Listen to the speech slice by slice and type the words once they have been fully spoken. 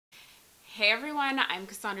Hey everyone, I'm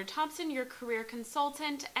Thompson, your career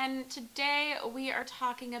consultant, and today we are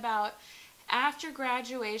talking about after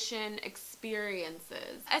graduation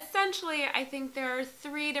experiences. Essentially, I think there are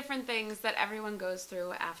three different things that everyone goes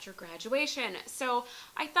through after graduation. So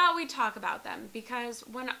I thought we'd talk about them because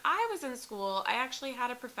when I was in school, I actually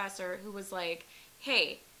had a professor who was like,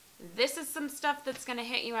 hey, this is some stuff that's going to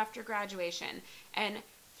hit you after graduation. And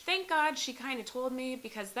thank God she kind of told me,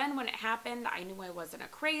 because then when it happened, I knew I wasn't a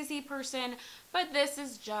crazy person, but this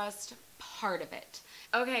is just part of it.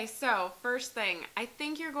 Okay, so first thing, I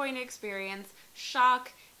think you're going to experience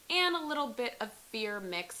shock and a little bit of fear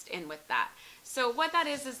mixed in with that. So what that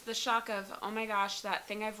is the shock of, oh my gosh, that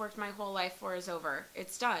thing I've worked my whole life for is over.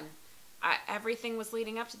 It's done. Everything was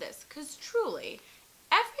leading up to this. Because truly,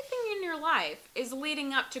 everything in your life is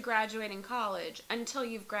leading up to graduating college until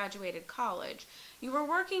you've graduated college. You were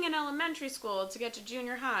working in elementary school to get to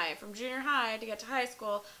junior high, from junior high to get to high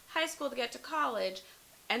school to get to college,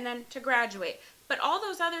 and then to graduate. But all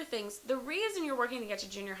those other things, the reason you're working to get to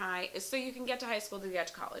junior high is so you can get to high school to get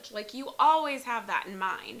to college. Like, you always have that in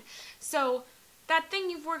mind. So that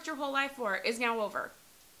thing you've worked your whole life for is now over.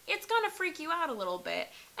 It's going to freak you out a little bit.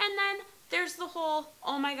 And then there's the whole,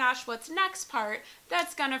 oh my gosh, what's next part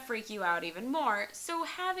that's going to freak you out even more. So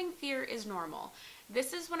having fear is normal.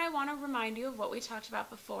 This is when I want to remind you of what we talked about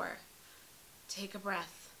before. Take a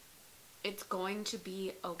breath. It's going to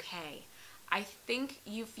be okay. I think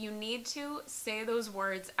if you need to, say those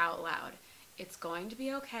words out loud. It's going to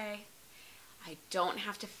be okay. I don't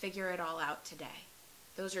have to figure it all out today.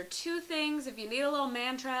 Those are two things. If you need a little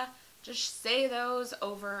mantra, just say those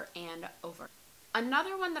over and over.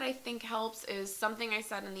 Another one that I think helps is something I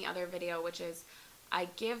said in the other video, which is I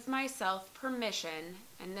give myself permission,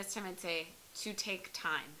 and this time I'd say to take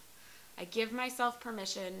time. I give myself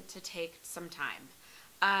permission to take some time.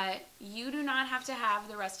 You do not have to have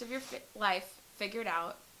the rest of your life figured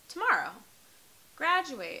out tomorrow.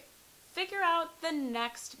 Graduate. Figure out the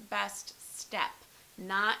next best step,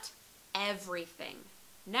 not everything.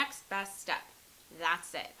 Next best step.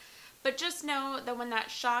 That's it. But just know that when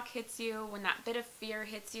that shock hits you, when that bit of fear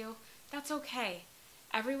hits you, that's okay.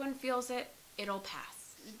 Everyone feels it. It'll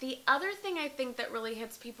pass. The other thing I think that really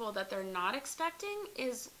hits people that they're not expecting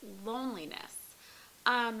is loneliness.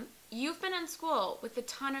 You've been in school with a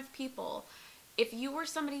ton of people. If you were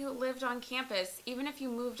somebody who lived on campus, even if you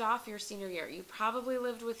moved off your senior year, you probably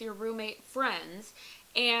lived with your roommate friends,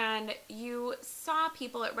 and you saw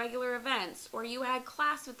people at regular events, or you had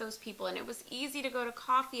class with those people, and it was easy to go to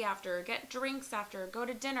coffee after, or get drinks after, or go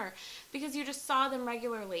to dinner, because you just saw them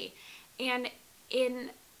regularly. And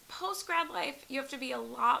in post-grad life, you have to be a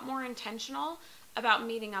lot more intentional about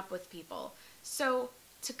meeting up with people. So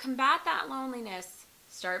to combat that loneliness,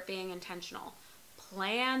 start being intentional.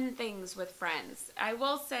 Plan things with friends. I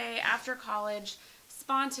will say, after college,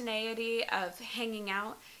 spontaneity of hanging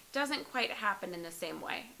out doesn't quite happen in the same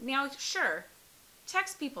way. Now, sure,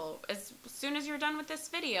 text people as soon as you're done with this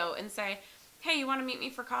video and say, hey, you want to meet me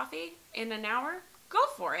for coffee in an hour? Go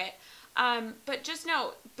for it. But just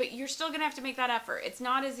know, but you're still going to have to make that effort. It's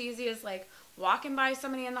not as easy as like walking by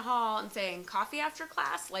somebody in the hall and saying coffee after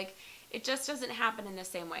class. Like, it just doesn't happen in the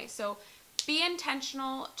same way. So be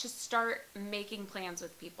intentional to start making plans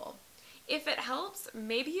with people. If it helps,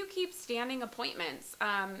 maybe you keep standing appointments.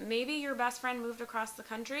 Maybe your best friend moved across the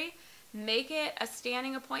country. Make it a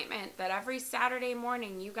standing appointment that every Saturday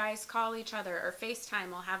morning you guys call each other or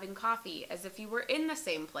FaceTime while having coffee as if you were in the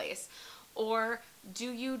same place. Or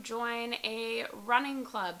do you join a running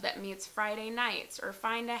club that meets Friday nights, or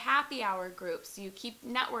find a happy hour group so you keep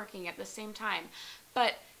networking at the same time?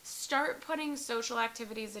 But start putting social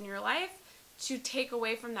activities in your life to take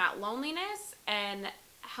away from that loneliness and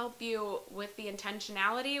help you with the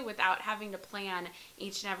intentionality without having to plan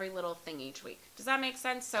each and every little thing each week. Does that make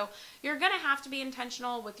sense? So you're going to have to be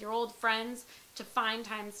intentional with your old friends to find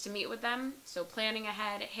times to meet with them. So planning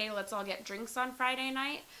ahead, hey, let's all get drinks on Friday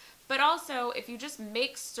night. But also, if you just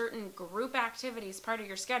make certain group activities part of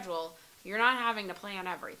your schedule, you're not having to plan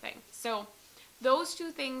everything. So those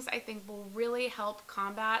two things I think will really help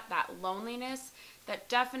combat that loneliness that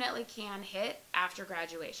definitely can hit after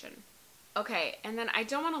graduation. Okay, and then I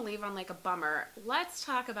don't want to leave on like a bummer. Let's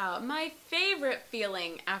talk about my favorite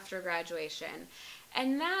feeling after graduation.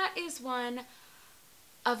 And that is one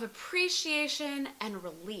of appreciation and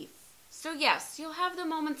relief. So yes, you'll have the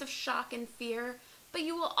moments of shock and fear, but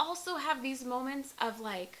you will also have these moments of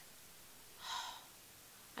like, oh,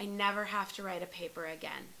 I never have to write a paper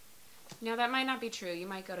again. Now that might not be true. You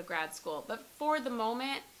might go to grad school, but for the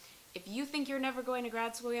moment, if you think you're never going to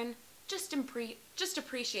grad school again, just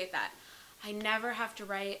appreciate that. I never have to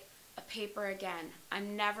write a paper again.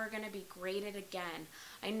 I'm never going to be graded again.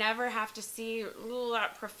 I never have to see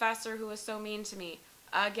that professor who was so mean to me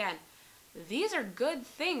again. These are good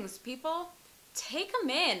things, people. Take them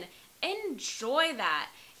in. Enjoy that.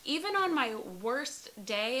 Even on my worst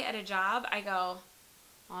day at a job, I go,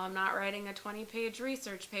 well, I'm not writing a 20-page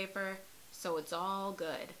research paper, so it's all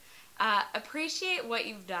good. Appreciate what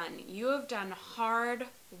you've done. You have done hard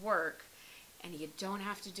work, and you don't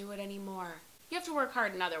have to do it anymore. You have to work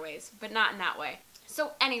hard in other ways, but not in that way.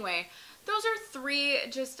 So anyway, those are 3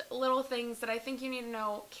 just little things that I think you need to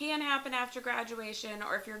know can happen after graduation,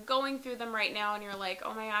 or if you're going through them right now and you're like,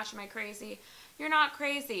 oh my gosh, am I crazy? You're not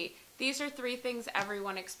crazy. These are 3 things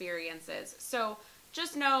everyone experiences. So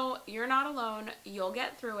just know you're not alone. You'll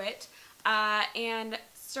get through it, and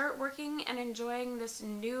start working and enjoying this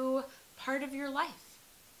new part of your life,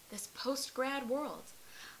 this post-grad world.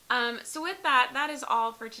 So with that, that is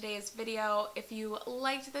all for today's video. If you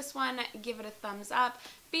liked this one, give it a thumbs up.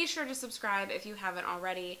 Be sure to subscribe if you haven't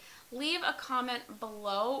already. Leave a comment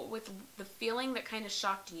below with the feeling that kind of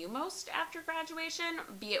shocked you most after graduation,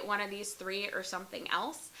 be it one of these 3 or something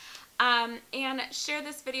else. And share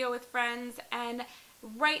this video with friends. And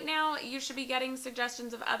right now, you should be getting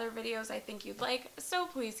suggestions of other videos I think you'd like, so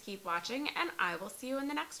please keep watching, and I will see you in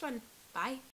the next one. Bye.